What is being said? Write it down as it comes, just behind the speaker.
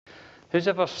Who's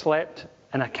ever slept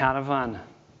in a caravan?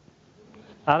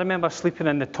 I remember sleeping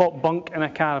in the top bunk in a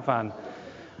caravan.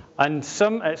 And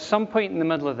at some point in the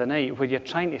middle of the night, when you're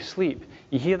trying to sleep,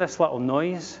 you hear this little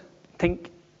noise. Tink,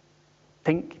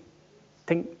 tink,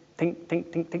 tink, tink, tink,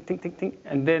 tink, tink, tink, tink, tink.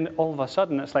 And then all of a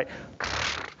sudden, it's like,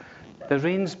 the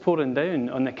rain's pouring down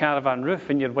on the caravan roof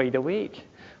and you're wide awake.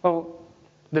 Well,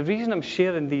 the reason I'm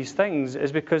sharing these things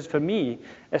is because for me,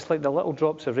 it's like the little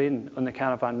drops of rain on the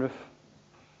caravan roof.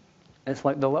 It's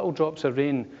like the little drops of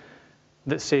rain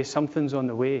that say something's on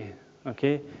the way,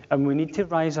 okay? And we need to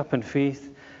rise up in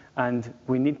faith, and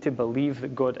we need to believe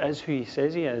that God is who he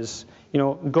says he is. You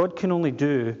know, God can only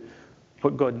do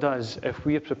what God does if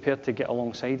we are prepared to get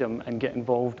alongside him and get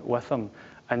involved with him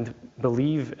and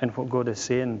believe in what God is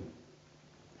saying.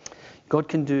 God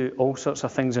can do all sorts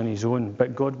of things on his own,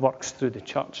 but God works through the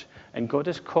church, and God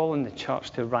is calling the church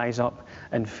to rise up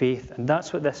in faith, and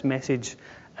that's what this message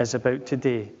is about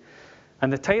today.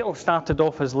 And the title started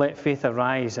off as Let Faith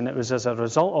Arise, and it was as a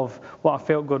result of what I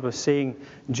felt God was saying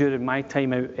during my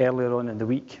time out earlier on in the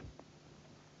week.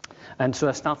 And so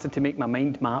I started to make my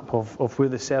mind map of where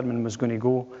the sermon was going to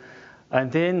go.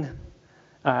 And then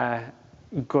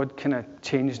God kind of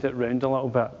changed it round a little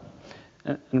bit.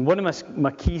 And one of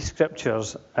my key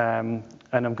scriptures, and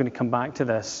I'm going to come back to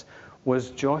this,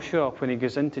 was Joshua when he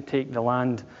goes in to take the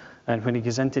land and when he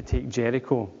goes in to take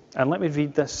Jericho. And let me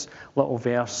read this little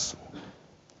verse.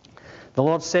 The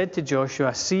Lord said to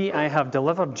Joshua, "See, I have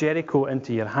delivered Jericho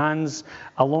into your hands,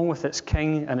 along with its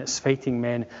king and its fighting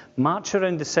men. March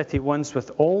around the city once with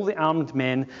all the armed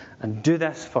men, and do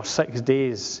this for 6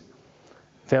 days."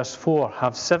 Verse 4,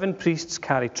 have 7 priests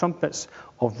carry trumpets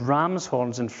of ram's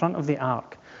horns in front of the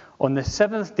ark. On the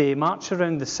 7th day, march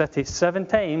around the city 7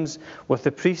 times with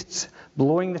the priests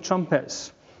blowing the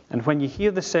trumpets. And when you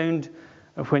hear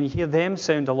them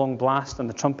sound a long blast on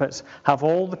the trumpets, have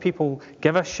all the people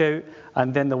give a shout,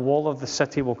 and then the wall of the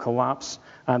city will collapse,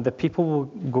 and the people will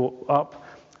go up,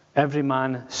 every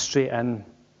man straight in.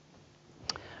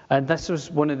 And this was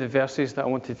one of the verses that I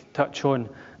wanted to touch on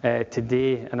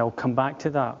today, and I'll come back to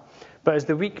that. But as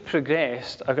the week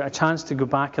progressed, I got a chance to go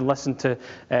back and listen to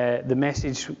the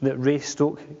message that Ray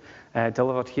Stoke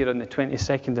delivered here on the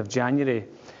 22nd of January.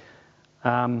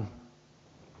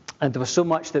 And there was so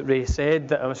much that Ray said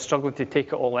that I was struggling to take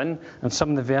it all in. And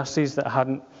some of the verses that I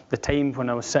hadn't the time when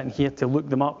I was sitting here to look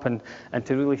them up and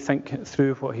to really think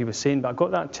through what he was saying. But I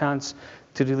got that chance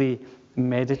to really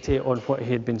meditate on what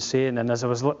he had been saying. And as I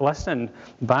was listening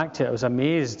back to it, I was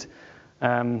amazed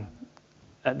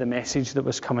at the message that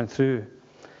was coming through.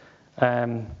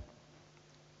 And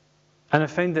I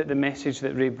found that the message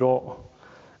that Ray brought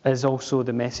is also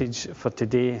the message for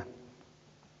today.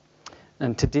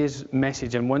 And today's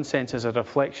message, in one sense, is a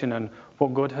reflection on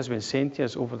what God has been saying to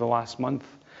us over the last month.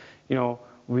 You know,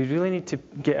 we really need to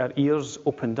get our ears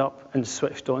opened up and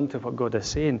switched on to what God is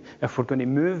saying. If we're going to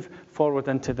move forward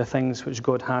into the things which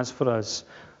God has for us,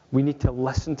 we need to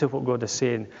listen to what God is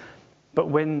saying. But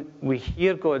when we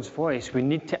hear God's voice, we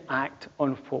need to act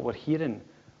on what we're hearing.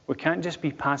 We can't just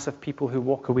be passive people who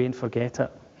walk away and forget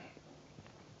it.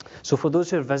 So for those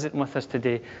who are visiting with us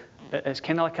today, it's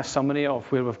kind of like a summary of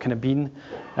where we've kind of been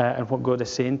and what God is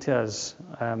saying to us.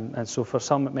 And so for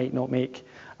some, it might not make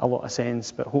a lot of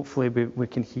sense, but hopefully we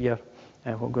can hear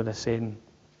what God is saying.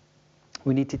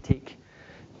 We need to take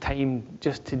time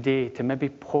just today to maybe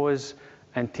pause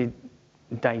and to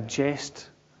digest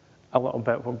a little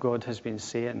bit what God has been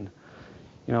saying.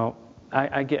 You know,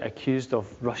 I get accused of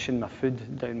rushing my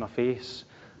food down my face.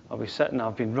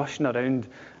 I've been rushing around,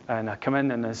 and I come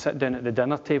in and I sit down at the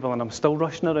dinner table and I'm still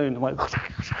rushing around. I'm like,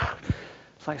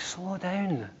 it's like, slow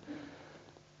down.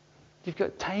 You've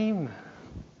got time.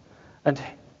 And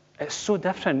it's so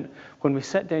different when we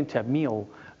sit down to a meal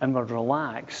and we're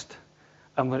relaxed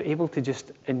and we're able to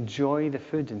just enjoy the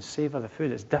food and savor the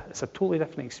food. It's a totally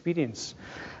different experience.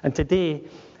 And today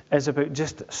is about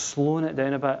just slowing it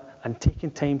down a bit and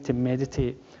taking time to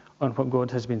meditate on what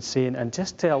God has been saying and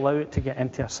just to allow it to get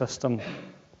into our system.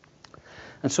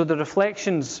 And so the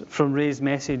reflections from Ray's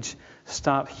message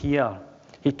start here.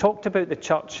 He talked about the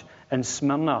church in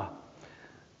Smyrna,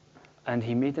 and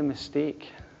he made a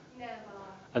mistake. Never.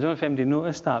 I don't know if anybody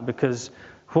noticed that, because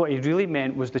what he really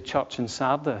meant was the church in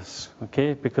Sardis,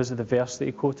 okay, because of the verse that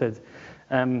he quoted.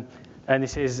 And he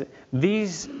says,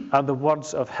 "These are the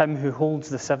words of him who holds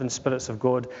the 7 spirits of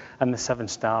God and the 7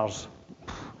 stars.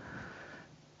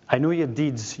 I know your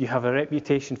deeds. You have a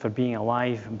reputation for being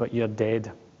alive, but you're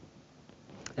dead."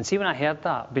 And see, when I heard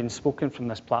that being spoken from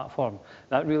this platform,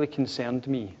 that really concerned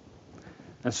me.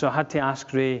 And so I had to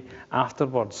ask Ray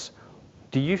afterwards,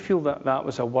 do you feel that that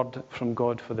was a word from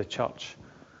God for the church?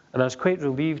 And I was quite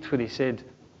relieved when he said,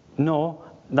 no,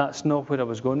 that's not where I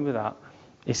was going with that.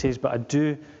 He says, but I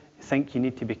do think you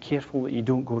need to be careful that you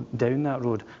don't go down that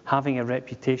road, having a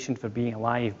reputation for being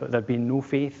alive, but there being no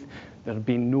faith, there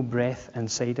being no breath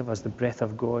inside of us, the breath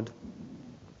of God.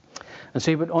 And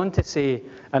so he went on to say,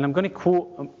 and I'm going to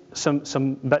quote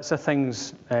some bits of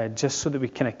things just so that we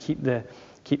kind of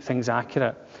keep things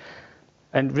accurate.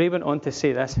 And Ray went on to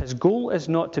say this: his goal is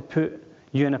not to put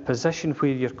you in a position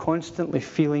where you're constantly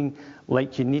feeling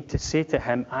like you need to say to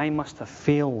him, I must have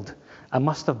failed, I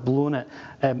must have blown it,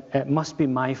 it must be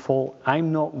my fault,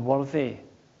 I'm not worthy.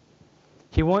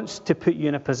 He wants to put you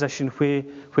in a position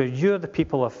where you're the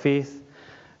people of faith,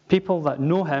 people that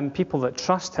know him, people that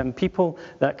trust him, people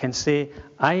that can say,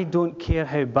 I don't care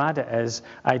how bad it is,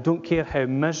 I don't care how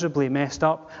miserably messed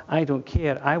up, I don't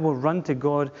care. I will run to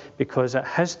God because at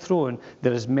his throne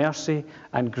there is mercy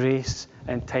and grace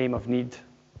in time of need.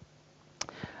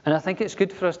 And I think it's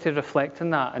good for us to reflect on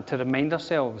that and to remind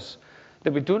ourselves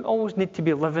that we don't always need to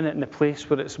be living it in the place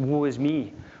where it's woe is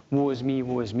me, woe is me,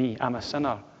 woe is me, I'm a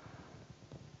sinner.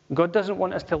 God doesn't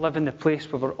want us to live in the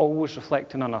place where we're always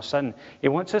reflecting on our sin. He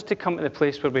wants us to come to the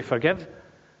place where we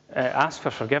ask for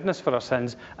forgiveness for our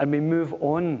sins, and we move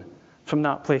on from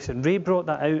that place. And Ray brought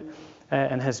that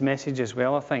out in his message as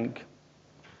well, I think.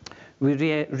 We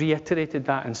reiterated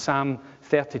that in Psalm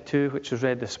 32, which was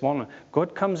read this morning.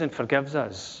 God comes and forgives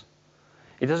us.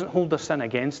 He doesn't hold our sin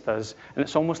against us, and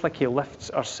it's almost like he lifts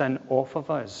our sin off of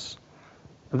us.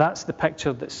 That's the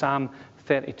picture that Psalm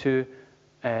 32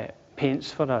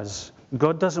 paints for us.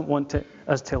 God doesn't want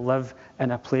us to live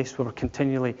in a place where we're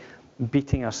continually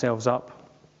beating ourselves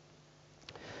up.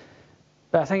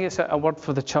 But I think it's a word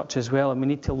for the church as well, and we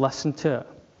need to listen to it.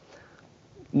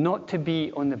 Not to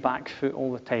be on the back foot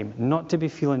all the time, not to be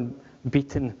feeling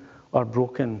beaten or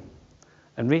broken.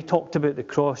 And Ray talked about the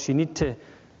cross. You need to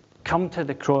come to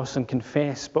the cross and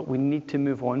confess, but we need to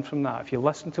move on from that. If you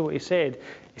listen to what he said,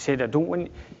 it's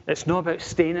not about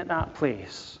staying at that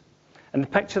place. And the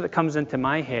picture that comes into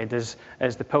my head is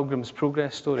the Pilgrim's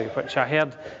Progress story, which I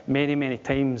heard many, many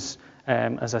times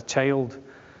as a child.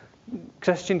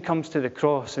 Christian comes to the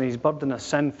cross and his burden of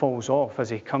sin falls off as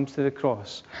he comes to the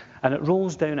cross. And it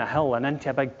rolls down a hill and into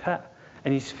a big pit.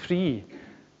 And he's free.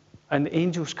 And the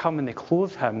angels come and they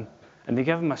clothe him and they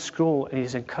give him a scroll and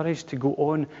he's encouraged to go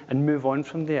on and move on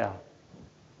from there.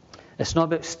 It's not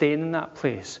about staying in that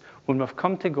place. When we've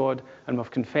come to God and we've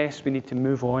confessed, we need to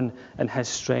move on in his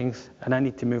strength. And I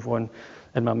need to move on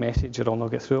in my message or I'll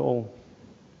not get through it all.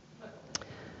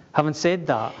 Having said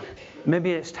that,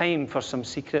 maybe it's time for some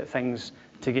secret things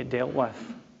to get dealt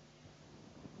with.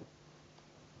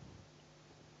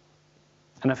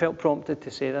 And I felt prompted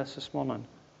to say this morning.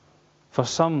 For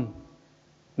some,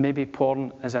 maybe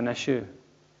porn is an issue.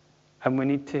 And we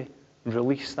need to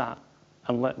release that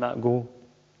and let that go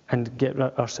and get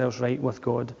ourselves right with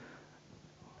God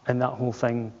and that whole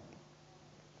thing.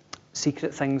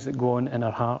 Secret things that go on in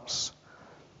our hearts.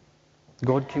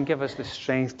 God can give us the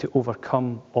strength to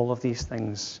overcome all of these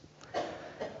things.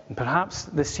 And perhaps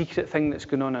the secret thing that's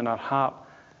going on in our heart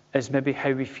is maybe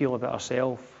how we feel about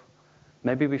ourselves.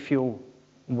 Maybe we feel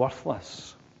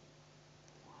worthless.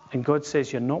 And God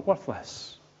says you're not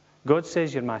worthless. God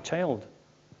says you're my child.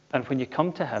 And when you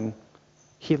come to him,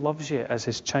 he loves you as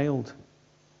his child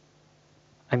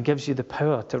and gives you the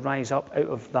power to rise up out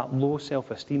of that low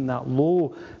self-esteem, that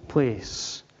low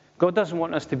place. God doesn't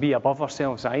want us to be above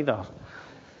ourselves either.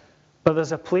 But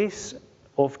there's a place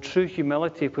of true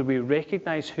humility where we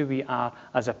recognize who we are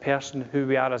as a person,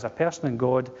 in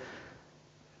God.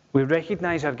 We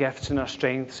recognize our gifts and our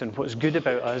strengths and what's good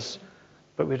about us,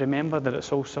 but we remember that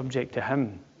it's all subject to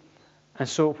him. And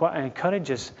so what I encourage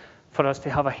is for us to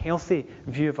have a healthy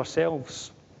view of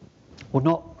ourselves. We're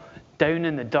not down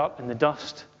in the dirt and the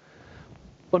dust.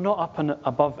 We're not up and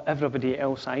above everybody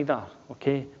else either,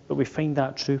 okay? But we find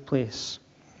that true place.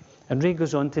 And Ray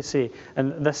goes on to say,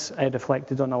 and this I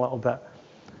reflected on a little bit,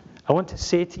 I want to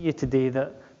say to you today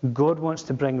that God wants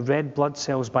to bring red blood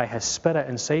cells by his Spirit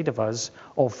inside of us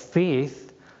of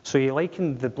faith. So he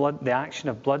likened the action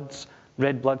of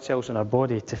red blood cells in our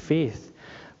body to faith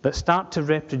that start to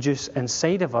reproduce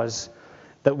inside of us,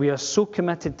 that we are so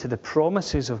committed to the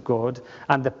promises of God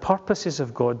and the purposes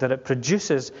of God that it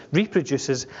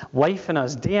reproduces life in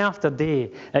us day after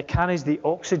day. It carries the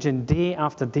oxygen day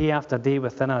after day after day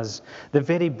within us, the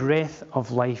very breath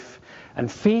of life.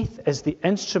 And faith is the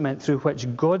instrument through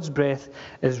which God's breath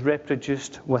is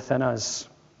reproduced within us.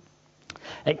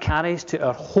 It carries to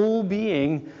our whole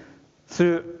being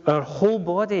through our whole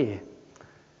body.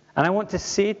 And I want to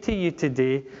say to you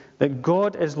today that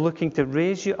God is looking to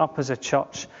raise you up as a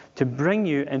church, to bring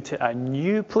you into a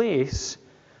new place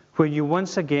where you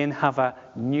once again have a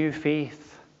new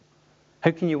faith.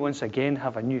 How can you once again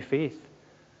have a new faith?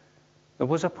 There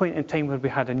was a point in time where we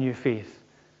had a new faith.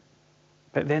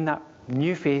 But then that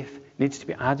new faith needs to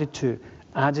be added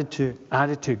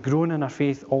to, grown in our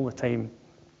faith all the time.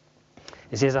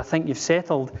 He says, I think you've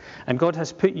settled, and God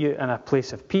has put you in a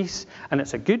place of peace, and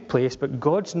it's a good place, but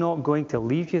God's not going to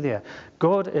leave you there.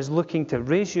 God is looking to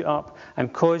raise you up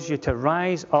and cause you to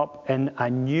rise up in a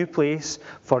new place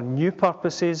for new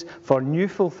purposes, for new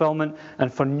fulfillment,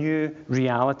 and for new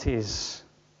realities.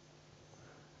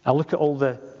 I look at all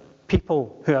the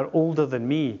people who are older than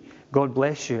me. God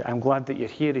bless you. I'm glad that you're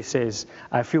here, he says.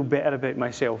 I feel better about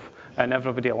myself. And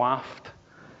everybody laughed.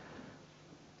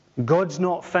 God's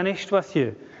not finished with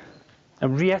you.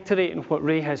 I'm reiterating what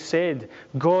Ray has said.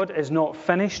 God is not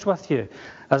finished with you.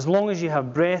 As long as you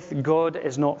have breath, God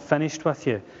is not finished with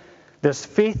you. There's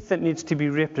faith that needs to be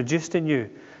reproduced in you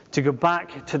to go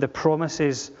back to the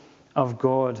promises of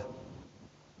God.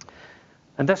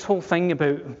 And this whole thing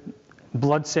about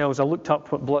blood cells, I looked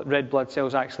up what red blood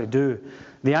cells actually do.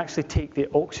 They actually take the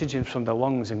oxygen from the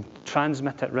lungs and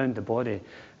transmit it around the body.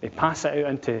 They pass it out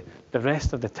into the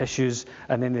rest of the tissues,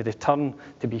 and then they return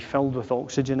to be filled with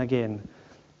oxygen again.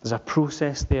 There's a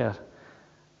process there.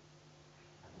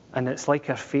 And it's like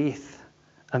our faith.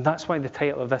 And that's why the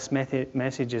title of this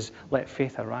message is Let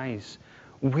Faith Arise.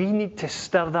 We need to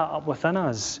stir that up within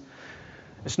us.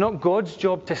 It's not God's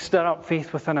job to stir up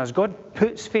faith within us. God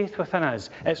puts faith within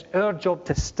us. It's our job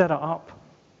to stir it up.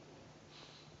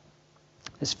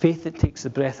 It's faith that takes the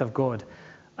breath of God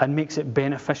and makes it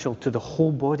beneficial to the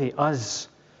whole body, us,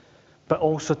 but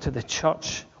also to the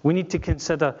church. We need to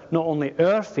consider not only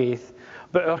our faith,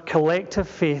 but our collective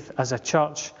faith as a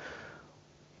church.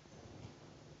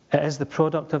 It is the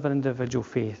product of our individual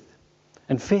faith.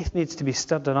 And faith needs to be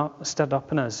stirred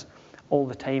up in us all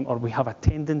the time, or we have a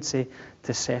tendency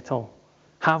to settle.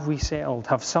 Have we settled?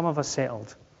 Have some of us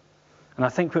settled? And I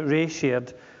think what Ray shared,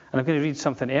 and I'm going to read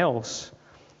something else,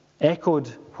 echoed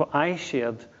what I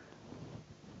shared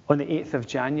on the 8th of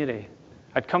January.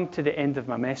 I'd come to the end of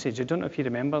my message. I don't know if you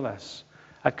remember this.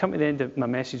 I'd come to the end of my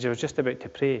message. I was just about to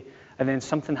pray. And then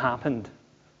something happened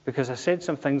because I said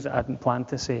some things that I hadn't planned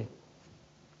to say.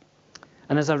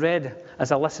 And as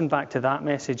I listened back to that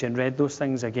message and read those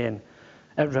things again,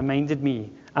 it reminded me,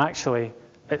 actually,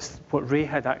 it's what Ray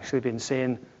had actually been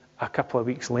saying a couple of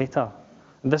weeks later.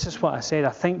 And this is what I said.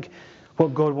 I think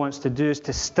what God wants to do is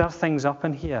to stir things up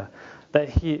in here, that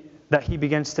He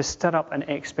begins to stir up an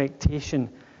expectation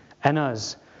in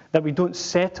us, that we don't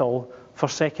settle for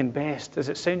second best. Is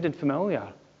it sounding familiar?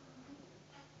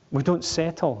 We don't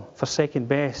settle for second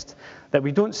best, that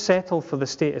we don't settle for the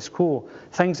status quo.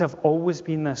 Things have always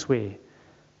been this way.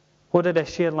 What did I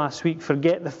share last week?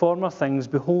 Forget the former things.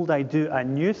 Behold, I do a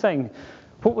new thing.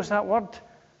 What was that word?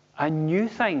 A new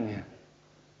thing.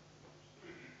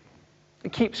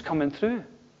 It keeps coming through.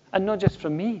 And not just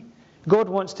from me. God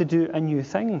wants to do a new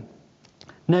thing.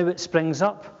 Now it springs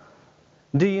up.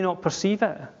 Do you not perceive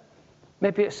it?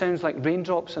 Maybe it sounds like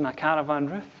raindrops on a caravan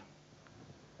roof.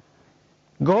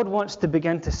 God wants to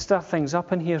begin to stir things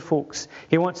up in here, folks.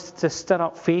 He wants to stir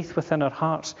up faith within our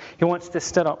hearts. He wants to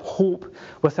stir up hope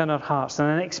within our hearts and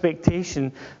an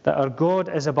expectation that our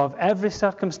God is above every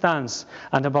circumstance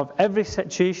and above every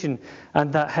situation,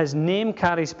 and that His name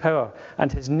carries power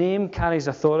and His name carries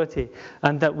authority,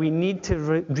 and that we need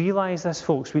to realize this,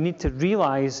 folks. We need to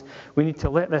realize, we need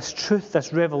to let this truth,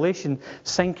 this revelation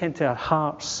sink into our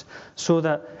hearts so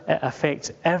that it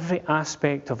affects every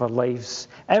aspect of our lives,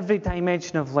 every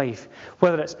dimension of life,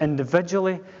 whether it's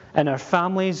individually, in our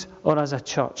families, or as a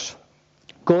church.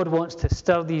 God wants to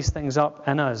stir these things up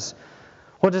in us.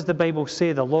 What does the Bible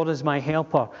say? The Lord is my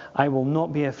helper. I will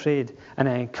not be afraid. And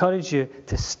I encourage you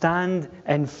to stand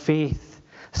in faith.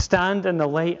 Stand in the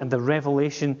light and the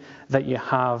revelation that you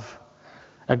have.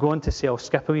 I go on to say, I'll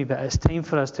skip a wee bit. It's time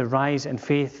for us to rise in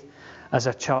faith as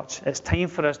a church. It's time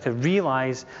for us to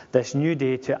realize this new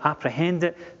day, to apprehend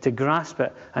it, to grasp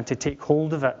it, and to take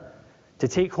hold of it. To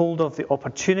take hold of the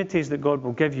opportunities that God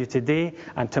will give you today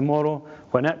and tomorrow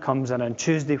when it comes, and on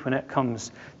Tuesday when it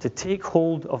comes. To take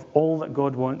hold of all that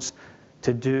God wants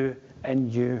to do in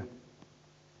you.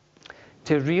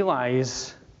 To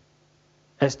realize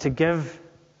is to give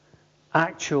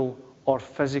actual or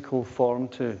physical form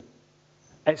to.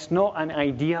 It's not an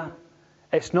idea.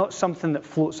 It's not something that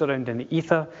floats around in the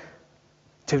ether.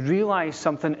 To realize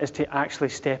something is to actually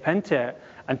step into it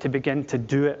and to begin to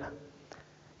do it.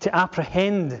 To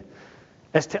apprehend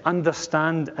is to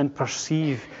understand and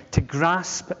perceive, to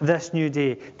grasp this new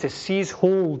day, to seize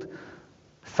hold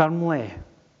firmly.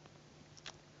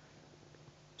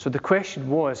 So the question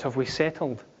was, have we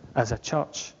settled as a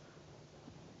church?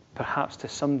 Perhaps to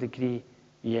some degree,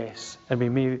 yes. And we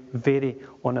may vary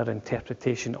on our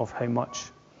interpretation of how much.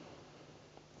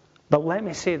 But let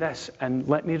me say this, and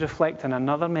let me reflect on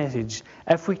another message.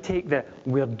 If we take the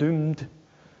 "we're doomed"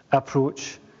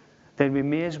 approach, then we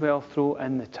may as well throw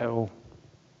in the towel.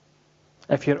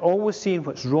 If you're always seeing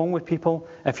what's wrong with people,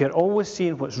 if you're always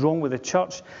seeing what's wrong with the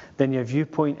church, then your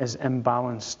viewpoint is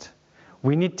imbalanced.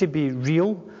 We need to be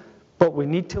real, but we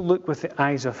need to look with the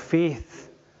eyes of faith.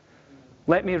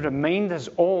 Let me remind us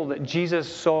all that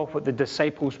Jesus saw what the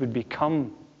disciples would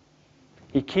become.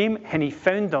 He came and he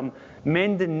found them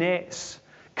mending nets,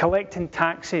 collecting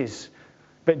taxes.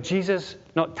 But Jesus,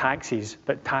 not taxes,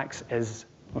 but tax is,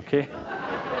 okay?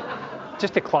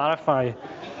 Just to clarify,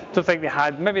 I don't think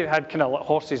maybe they had kind of like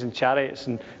horses and chariots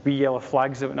and wee yellow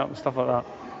flags that went up and stuff like that.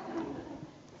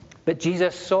 But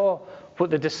Jesus saw what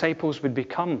the disciples would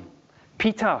become.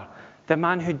 Peter, the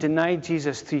man who denied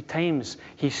Jesus 3 times,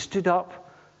 he stood up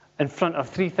in front of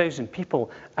 3,000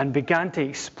 people and began to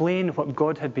explain what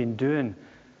God had been doing.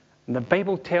 And the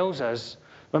Bible tells us,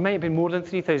 well, it might have been more than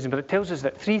 3,000, but it tells us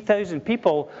that 3,000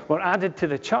 people were added to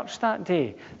the church that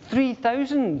day.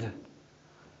 3,000!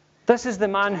 This is the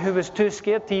man who was too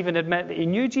scared to even admit that he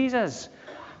knew Jesus.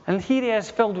 And here he is,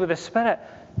 filled with the Spirit,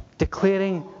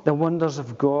 declaring the wonders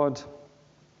of God.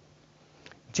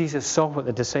 Jesus saw what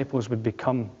the disciples would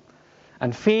become.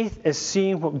 And faith is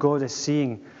seeing what God is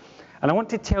seeing. And I want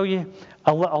to tell you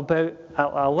a little bit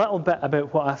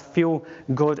about what I feel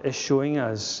God is showing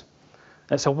us.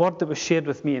 It's a word that was shared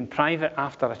with me in private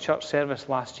after a church service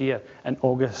last year in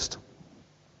August.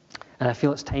 And I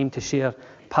feel it's time to share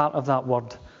part of that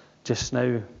word just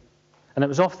now. And it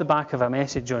was off the back of a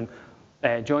message on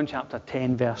John chapter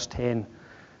 10, verse 10.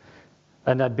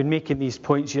 And I'd been making these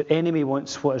points. Your enemy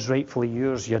wants what is rightfully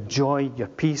yours. Your joy, your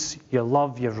peace, your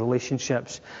love, your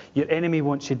relationships. Your enemy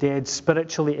wants you dead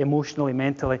spiritually, emotionally,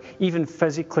 mentally, even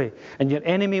physically. And your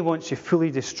enemy wants you fully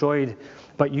destroyed.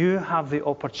 But you have the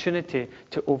opportunity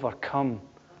to overcome.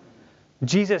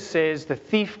 Jesus says the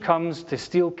thief comes to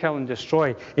steal, kill, and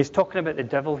destroy. He's talking about the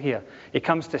devil here. He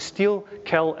comes to steal,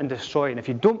 kill, and destroy. And if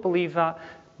you don't believe that,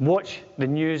 watch the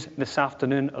news this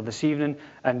afternoon or this evening,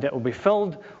 and it will be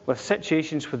filled with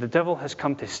situations where the devil has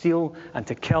come to steal and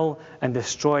to kill and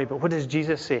destroy. But what does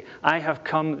Jesus say? I have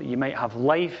come that you might have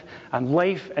life, and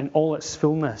life in all its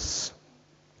fullness.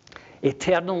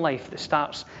 Eternal life that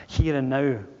starts here and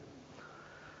now.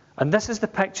 And this is the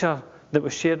picture that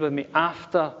was shared with me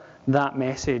after that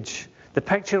message. The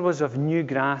picture was of new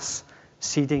grass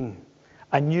seeding,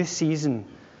 a new season.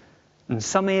 And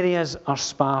some areas are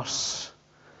sparse.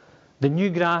 The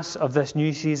new grass of this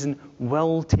new season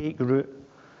will take root.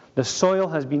 The soil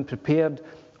has been prepared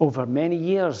over many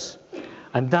years,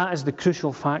 and that is the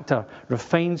crucial factor,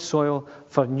 refined soil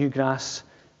for new grass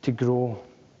to grow.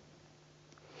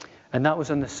 And that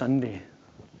was on the Sunday.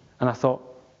 And I thought,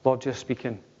 Lord, you're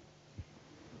speaking.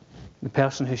 The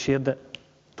person who shared it,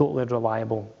 totally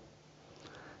reliable.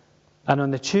 And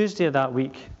on the Tuesday of that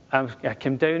week, I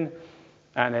came down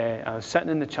and I was sitting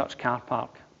in the church car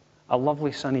park, a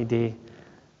lovely sunny day,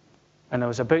 and I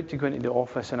was about to go into the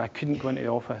office and I couldn't go into the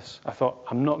office. I thought,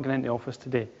 I'm not going into the office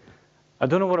today. I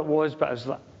don't know what it was, but I was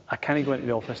like, I can't go into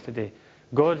the office today.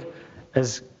 God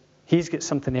He's got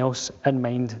something else in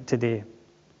mind today.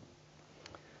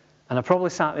 And I probably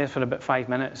sat there for about 5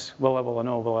 minutes. Will I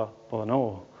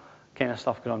know? Kind of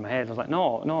stuff going on in my head. I was like,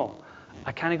 no,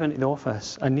 I can't go into the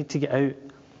office. I need to get out.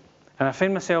 And I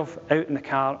found myself out in the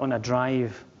car on a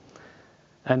drive.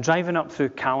 And driving up through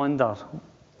Callander.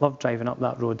 Love driving up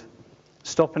that road.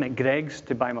 Stopping at Greg's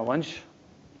to buy my lunch.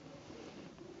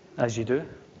 As you do.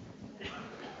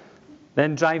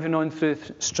 Then driving on through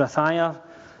Strathire.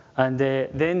 And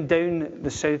then down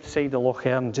the south side of Loch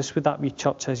Earn, just with that wee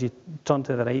church as you turn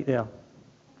to the right there.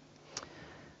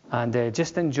 And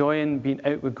just enjoying being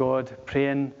out with God,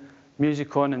 praying,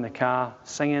 music on in the car,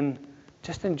 singing,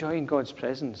 just enjoying God's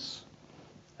presence.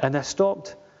 And I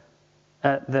stopped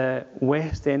at the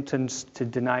west entrance to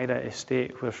Denaira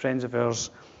Estate, where friends of ours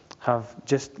have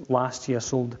just last year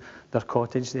sold their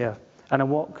cottage there. And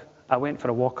I went for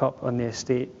a walk up on the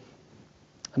estate,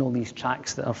 and all these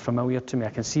tracks that are familiar to me, I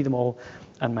can see them all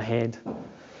in my head.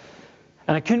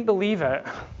 And I couldn't believe it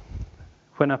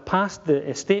when I passed the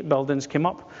estate buildings, came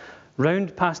up,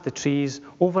 round past the trees,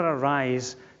 over a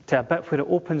rise to a bit where it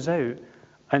opens out,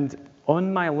 and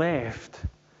on my left,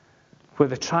 where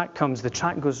the track comes, the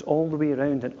track goes all the way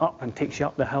around and up and takes you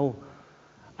up the hill.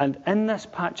 And in this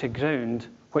patch of ground,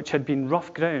 which had been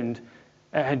rough ground,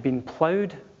 it had been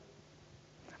ploughed,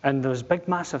 and those big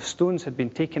massive stones had been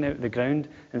taken out of the ground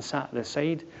and sat at the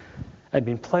side. It had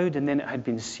been ploughed and then it had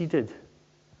been seeded.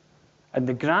 And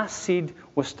the grass seed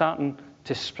was starting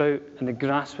to sprout and the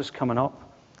grass was coming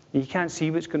up. You can't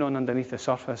see what's going on underneath the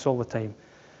surface all the time.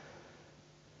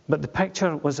 But the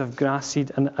picture was of grass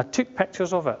seed, and I took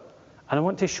pictures of it. And I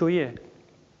want to show you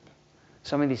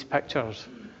some of these pictures.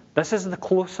 This is the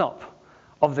close-up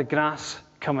of the grass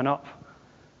coming up.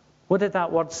 What did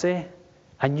that word say?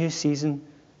 A new season.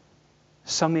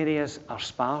 Some areas are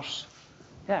sparse.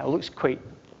 Yeah, it looks quite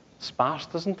sparse,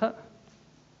 doesn't it?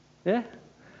 Yeah.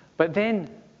 But then,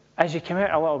 as you come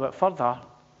out a little bit further,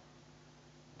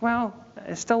 well,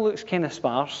 it still looks kind of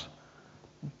sparse,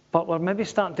 but we're maybe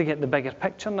starting to get the bigger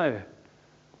picture now.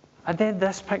 And then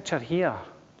this picture here.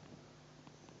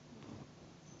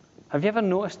 Have you ever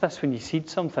noticed this when you seed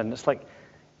something? It's like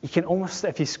you can almost,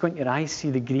 if you squint your eyes,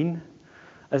 see the green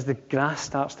as the grass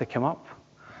starts to come up.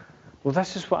 Well,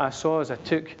 this is what I saw as I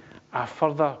took a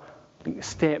further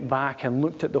step back and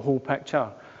looked at the whole picture.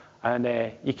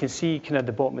 And you can see kind of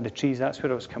the bottom of the trees. That's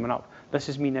where it was coming up. This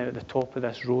is me now at the top of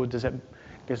this road as it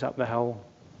goes up the hill.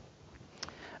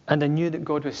 And I knew that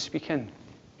God was speaking.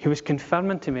 He was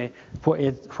confirming to me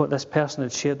what this person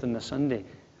had shared on the Sunday.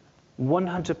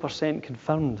 100%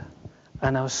 confirmed.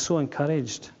 And I was so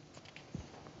encouraged.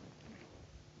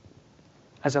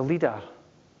 As a leader,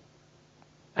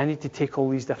 I need to take all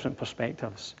these different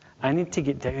perspectives. I need to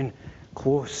get down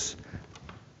close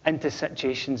into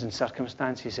situations and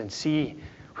circumstances and see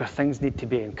where things need to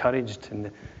be encouraged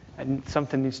and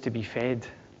something needs to be fed.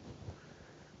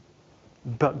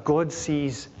 But God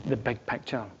sees the big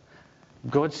picture.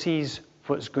 God sees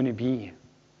what's going to be.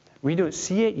 We don't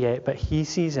see it yet, but He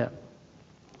sees it.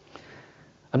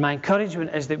 And my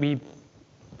encouragement is that we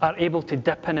are able to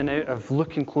dip in and out of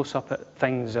looking close up at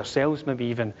things ourselves, maybe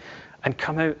even, and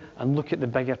come out and look at the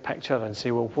bigger picture and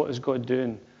say, well, what is God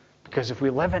doing? Because if we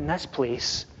live in this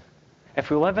place, if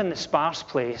we live in the sparse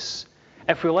place,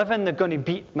 if we live in the going to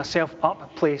beat myself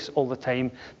up place all the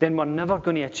time, then we're never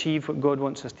going to achieve what God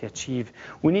wants us to achieve.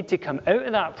 We need to come out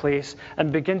of that place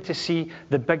and begin to see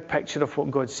the big picture of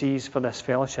what God sees for this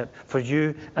fellowship, for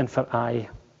you and for I.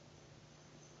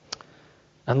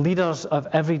 And leaders of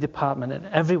every department and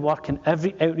every work and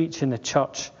every outreach in the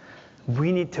church,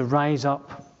 we need to rise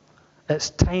up. It's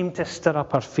time to stir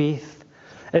up our faith.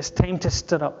 It's time to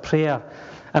stir up prayer.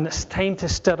 And it's time to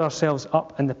stir ourselves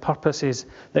up in the purposes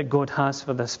that God has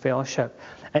for this fellowship.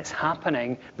 It's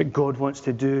happening, but God wants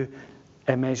to do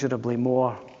immeasurably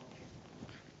more.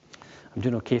 I'm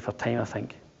doing okay for time, I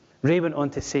think. Ray went on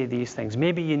to say these things.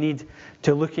 Maybe you need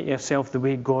to look at yourself the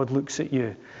way God looks at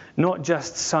you. Not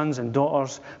just sons and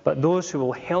daughters, but those who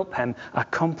will help Him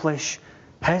accomplish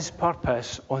His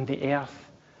purpose on the earth.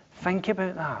 Think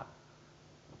about that.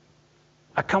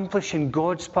 Accomplishing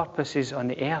God's purposes on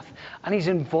the earth. And He's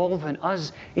involving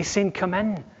us. He's saying, come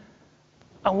in.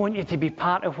 I want you to be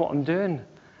part of what I'm doing.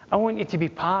 I want you to be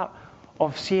part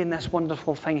of seeing this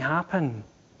wonderful thing happen.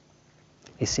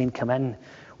 He's saying, come in.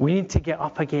 We need to get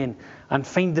up again and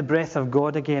find the breath of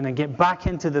God again and get back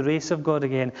into the race of God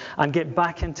again and get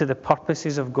back into the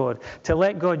purposes of God. To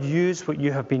let God use what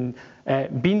you have been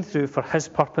through for His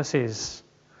purposes.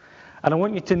 And I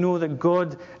want you to know that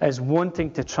God is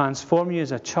wanting to transform you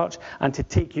as a church and to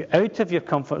take you out of your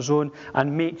comfort zone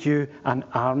and make you an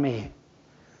army.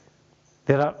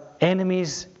 There are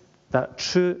enemies that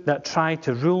try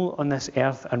to rule on this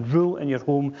earth and rule in your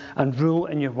home and rule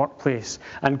in your workplace.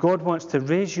 And God wants to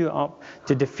raise you up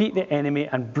to defeat the enemy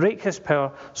and break his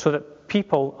power so that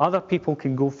other people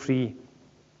can go free.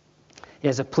 He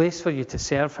has a place for you to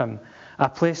serve Him, a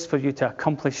place for you to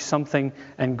accomplish something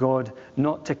in God,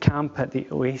 not to camp at the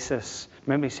oasis.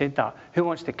 Remember He said that. Who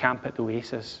wants to camp at the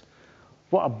oasis?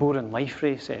 What a boring life,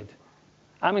 Ray said.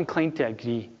 I'm inclined to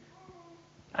agree.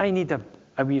 I need a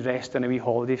wee rest and a wee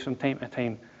holiday from time to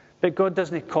time. But God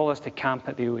doesn't call us to camp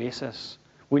at the oasis.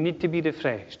 We need to be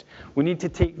refreshed. We need to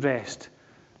take rest.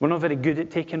 We're not very good at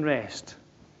taking rest.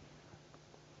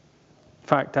 In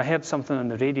fact, I heard something on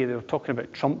the radio. They were talking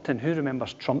about Trumpton. Who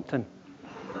remembers Trumpton?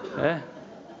 Yeah.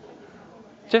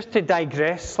 Just to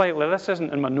digress slightly, this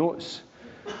isn't in my notes.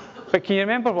 But can you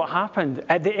remember what happened?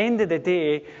 At the end of the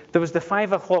day, there was the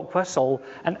 5 o'clock whistle,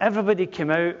 and everybody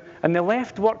came out, and they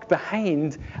left work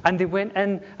behind, and they went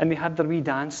in, and they had their wee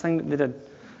dance thing that they did.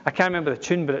 I can't remember the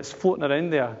tune, but it's floating around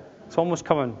there. It's almost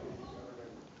coming.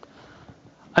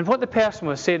 And what the person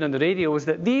was saying on the radio was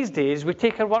that these days we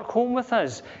take our work home with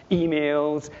us.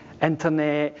 Emails,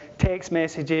 internet, text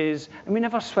messages, and we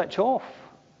never switch off.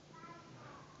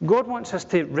 God wants us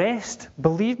to rest.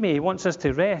 Believe me, He wants us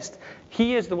to rest.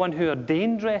 He is the one who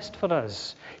ordained rest for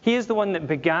us. He is the one that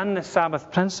began the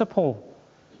Sabbath principle.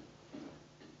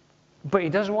 But He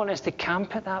doesn't want us to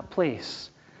camp at that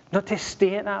place, not to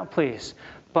stay at that place,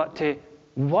 but to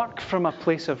work from a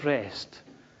place of rest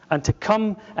and to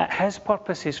come at his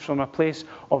purposes from a place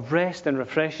of rest and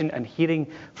refreshing and hearing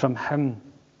from him.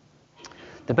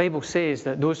 The Bible says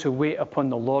that those who wait upon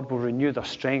the Lord will renew their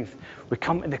strength. We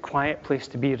come to the quiet place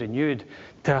to be renewed,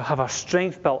 to have our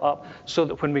strength built up so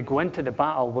that when we go into the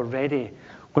battle, we're ready.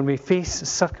 When we face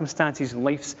circumstances and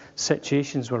life's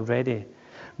situations, we're ready.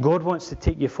 God wants to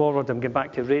take you forward. I'm going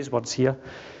back to Ray's words here.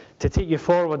 To take you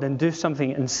forward and do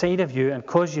something inside of you and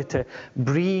cause you to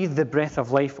breathe the breath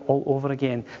of life all over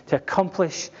again, to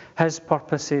accomplish his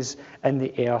purposes in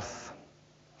the earth.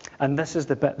 And this is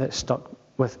the bit that stuck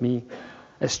with me.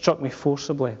 It struck me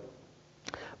forcibly.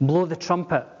 Blow the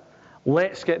trumpet.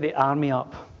 Let's get the army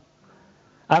up.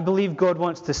 I believe God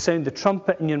wants to sound the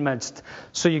trumpet in your midst.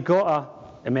 So you got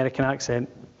a American accent.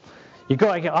 You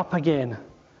got to get up again.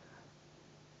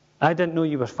 I didn't know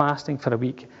you were fasting for a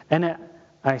week. In it,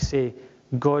 I say,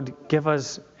 God give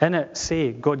us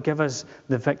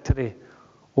the victory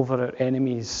over our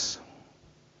enemies.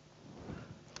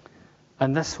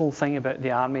 And this whole thing about the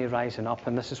army rising up,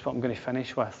 and this is what I'm going to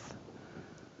finish with.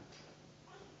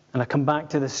 And I come back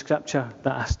to the scripture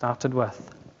that I started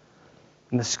with.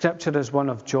 And the scripture is one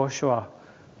of Joshua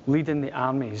leading the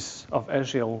armies of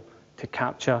Israel to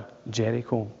capture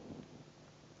Jericho.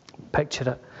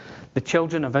 Picture it. The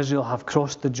children of Israel have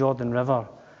crossed the Jordan River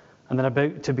and they're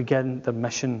about to begin their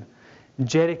mission.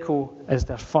 Jericho is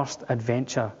their first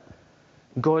adventure.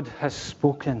 God has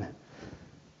spoken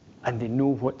and they know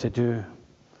what to do.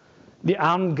 The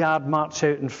armed guard march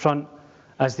out in front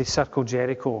as they circle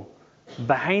Jericho.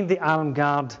 Behind the armed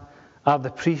guard are the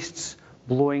priests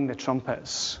blowing the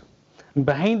trumpets. And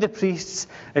behind the priests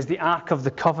is the Ark of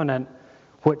the Covenant,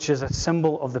 which is a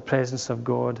symbol of the presence of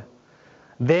God.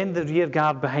 Then the rear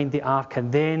guard behind the ark,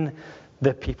 and then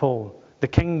the people.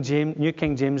 New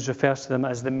King James refers to them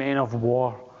as the men of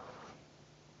war.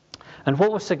 And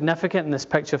what was significant in this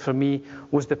picture for me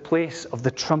was the place of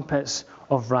the trumpets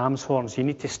of ram's horns. You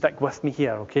need to stick with me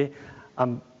here, okay?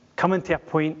 I'm coming to a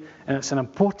point, and it's an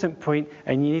important point,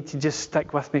 and you need to just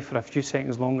stick with me for a few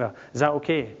seconds longer. Is that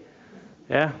okay?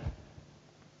 Yeah?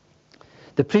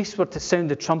 The priests were to sound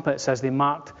the trumpets as they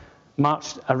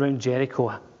marched around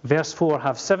Jericho. Verse 4,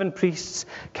 have 7 priests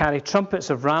carry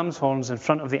trumpets of ram's horns in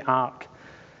front of the ark.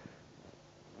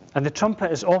 And the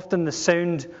trumpet is often the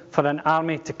sound for an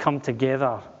army to come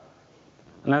together.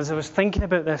 And as I was thinking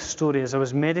about this story, as I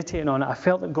was meditating on it, I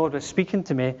felt that God was speaking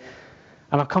to me.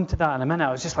 And I'll come to that in a minute.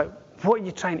 I was just like, what are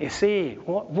you trying to say?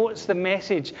 What's the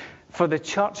message for the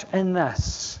church in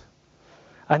this?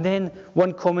 And then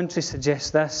one commentary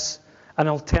suggests this. An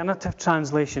alternative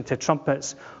translation to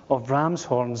trumpets of ram's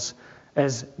horns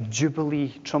is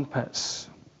jubilee trumpets,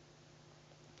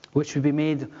 which would be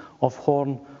made of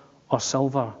horn or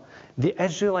silver. The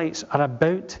Israelites are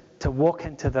about to walk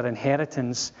into their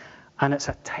inheritance, and it's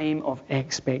a time of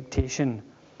expectation.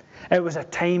 It was a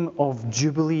time of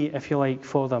jubilee, if you like,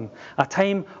 for them. A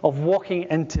time of walking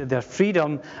into their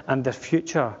freedom and their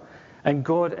future. And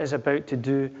God is about to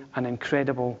do an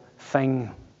incredible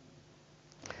thing.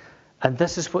 And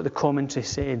this is what the commentary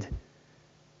said.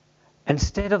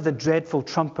 Instead of the dreadful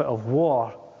trumpet of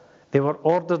war, they were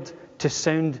ordered to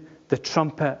sound the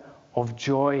trumpet of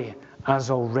joy as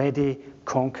already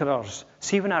conquerors.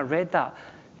 See, when I read that,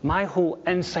 my whole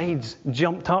insides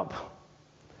jumped up.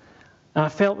 And I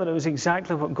felt that it was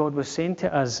exactly what God was saying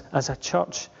to us as a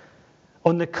church.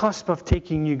 On the cusp of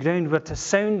taking new ground, we're to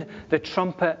sound the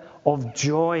trumpet of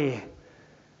joy.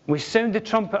 We sound the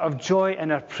trumpet of joy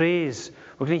in our praise.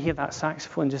 We're going to hear that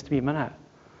saxophone in just a wee minute.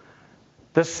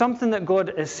 There's something that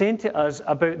God is saying to us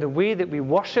about the way that we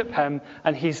worship Him,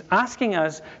 and He's asking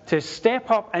us to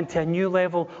step up into a new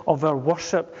level of our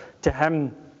worship to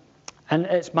Him. And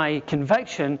it's my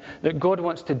conviction that God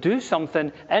wants to do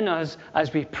something in us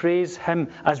as we praise Him,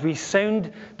 as we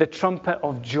sound the trumpet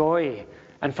of joy.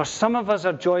 And for some of us,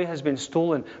 our joy has been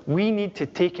stolen. We need to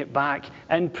take it back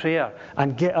in prayer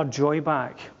and get our joy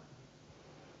back.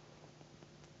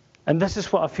 And this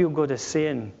is what I feel God is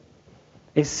saying.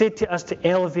 He's said to us to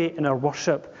elevate in our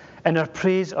worship, in our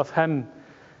praise of Him.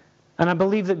 And I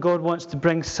believe that God wants to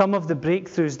bring some of the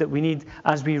breakthroughs that we need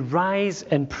as we rise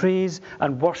in praise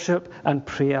and worship and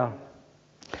prayer.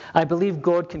 I believe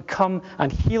God can come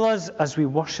and heal us as we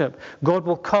worship. God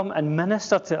will come and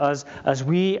minister to us as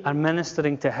we are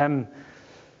ministering to Him.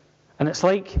 And it's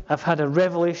like I've had a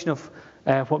revelation of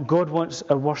what God wants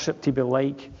our worship to be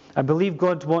like. I believe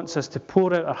God wants us to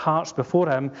pour out our hearts before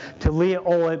Him, to lay it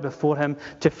all out before Him,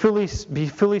 to be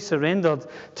fully surrendered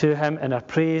to Him in our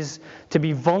praise, to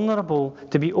be vulnerable,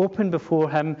 to be open before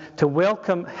Him, to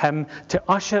welcome Him, to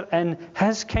usher in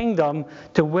His kingdom,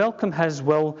 to welcome His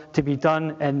will to be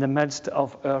done in the midst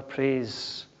of our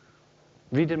praise.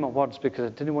 Reading my words because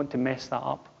I didn't want to mess that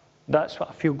up. That's what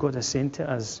I feel God is saying to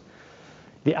us.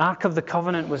 The Ark of the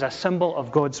Covenant was a symbol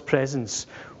of God's presence.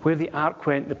 Where the Ark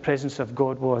went, the presence of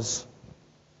God was.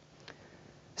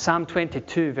 Psalm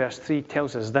 22 verse 3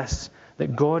 tells us this,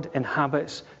 that God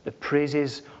inhabits the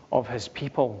praises of His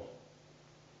people.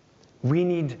 We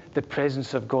need the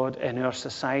presence of God in our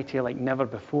society like never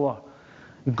before.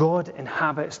 God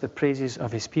inhabits the praises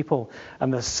of His people.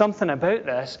 And there's something about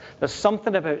this, there's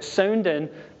something about sounding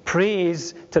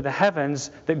praise to the heavens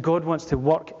that God wants to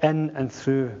work in and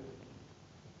through.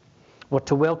 We're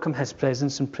to welcome His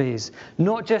presence and praise.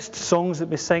 Not just songs that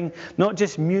we sing, not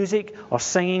just music or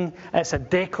singing. It's a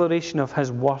declaration of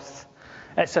His worth.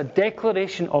 It's a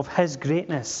declaration of His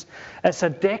greatness. It's a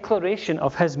declaration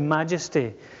of His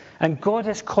majesty. And God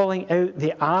is calling out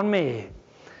the army,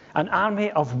 an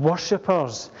army of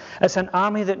worshippers. It's an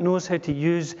army that knows how to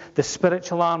use the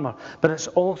spiritual armour, but it's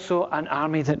also an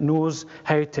army that knows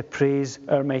how to praise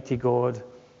our mighty God.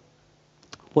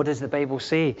 What does the Bible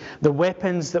say? The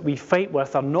weapons that we fight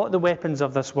with are not the weapons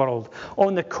of this world.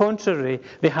 On the contrary,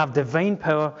 they have divine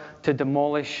power to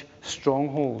demolish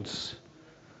strongholds.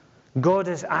 God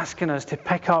is asking us to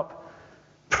pick up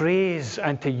praise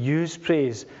and to use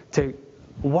praise, to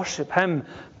worship Him,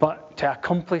 but to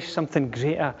accomplish something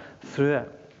greater through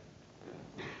it.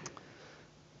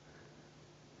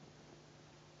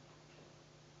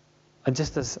 And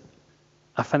just as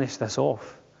I finish this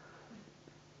off,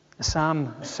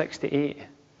 Psalm 68,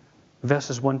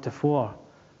 verses 1 to 4.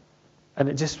 And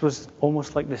it just was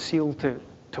almost like the seal to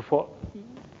what?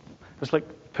 It was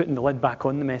like putting the lid back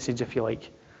on the message, if you like.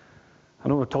 I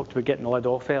know we talked about getting the lid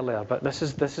off earlier, but this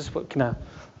is what kind of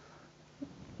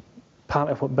part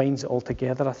of what binds it all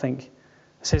together, I think. It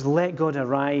says, let God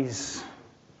arise.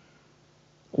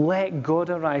 Let God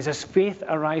arise. As faith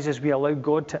arises, we allow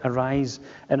God to arise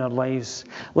in our lives.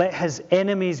 Let His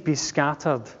enemies be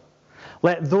scattered.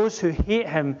 Let those who hate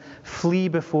Him flee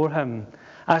before Him.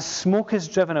 As smoke is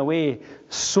driven away,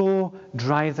 so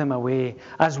drive them away.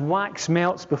 As wax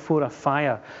melts before a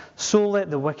fire, so let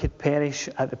the wicked perish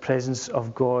at the presence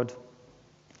of God.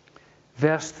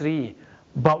 Verse 3,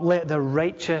 but let the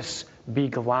righteous be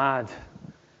glad.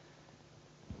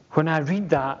 When I read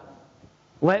that,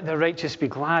 let the righteous be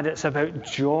glad, it's about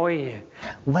joy.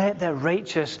 Let the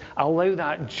righteous allow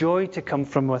that joy to come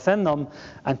from within them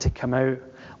and to come out.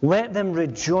 Let them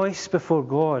rejoice before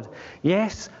God.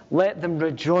 Yes, let them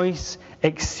rejoice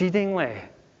exceedingly.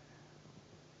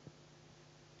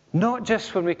 Not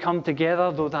just when we come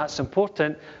together, though that's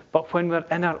important, but when we're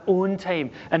in our own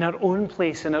time, in our own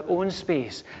place, in our own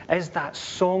space. Is that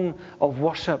song of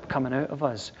worship coming out of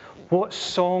us? What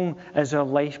song is our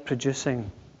life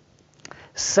producing?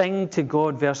 Sing to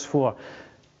God, verse 4.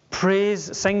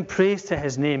 Sing praise to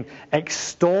His name.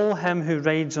 Extol Him who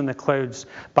rides on the clouds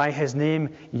by His name,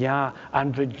 Yah,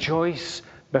 and rejoice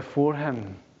before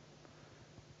Him.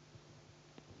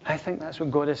 I think that's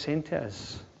what God is saying to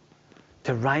us.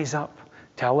 To rise up,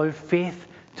 to allow faith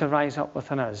to rise up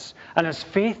within us. And as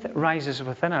faith rises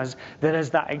within us, there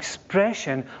is that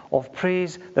expression of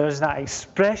praise, there is that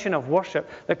expression of worship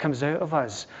that comes out of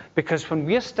us. Because when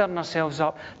we're stirring ourselves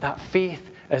up, that faith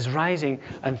is rising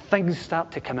and things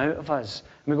start to come out of us.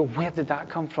 And we go, where did that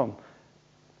come from?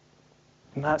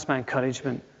 And that's my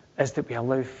encouragement, is that we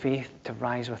allow faith to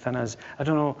rise within us. I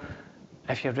don't know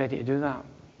if you're ready to do that.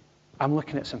 I'm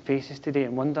looking at some faces today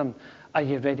and wondering, are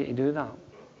you ready to do that?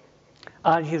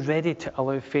 Are you ready to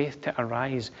allow faith to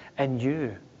arise in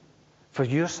you, for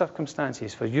your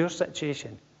circumstances, for your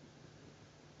situation?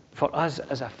 For us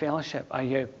as a fellowship, are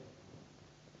you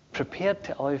prepared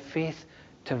to allow faith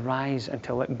to rise and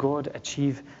to let God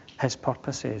achieve His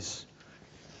purposes?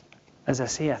 As I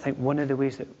say, I think one of the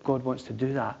ways that God wants to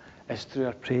do that is through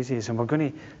our praises. And we're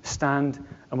going to stand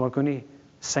and we're going to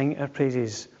sing our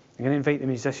praises. I'm going to invite the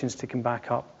musicians to come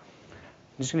back up.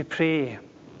 I'm just going to pray.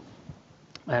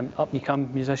 Up you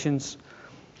come, musicians.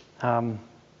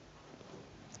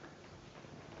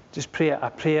 Just pray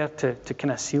a prayer to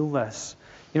kind of seal this.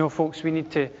 You know, folks, we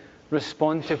need to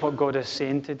respond to what God is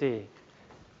saying today.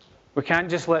 We can't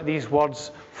just let these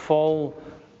words fall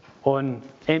on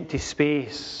empty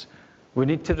space. We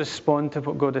need to respond to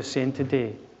what God is saying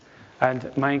today.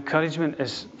 And my encouragement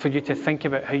is for you to think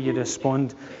about how you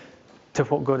respond to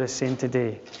what God is saying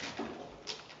today.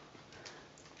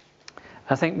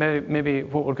 I think maybe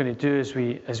what we're going to do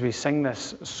as we sing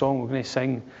this song, we're going to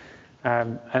sing,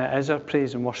 and it is our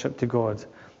praise and worship to God.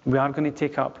 We are going to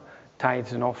take up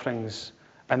tithes and offerings,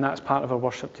 and that's part of our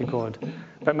worship to God.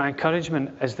 But my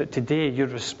encouragement is that today your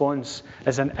response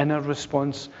is an inner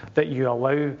response, that you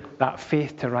allow that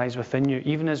faith to rise within you,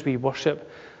 even as we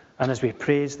worship and as we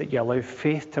praise, that you allow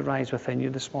faith to rise within you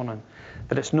this morning.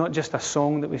 That it's not just a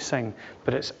song that we sing,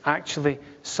 but it's actually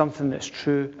something that's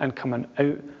true and coming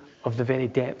out of the very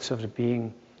depths of the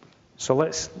being. So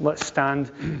let's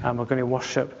stand, and we're going to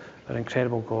worship our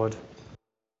incredible God.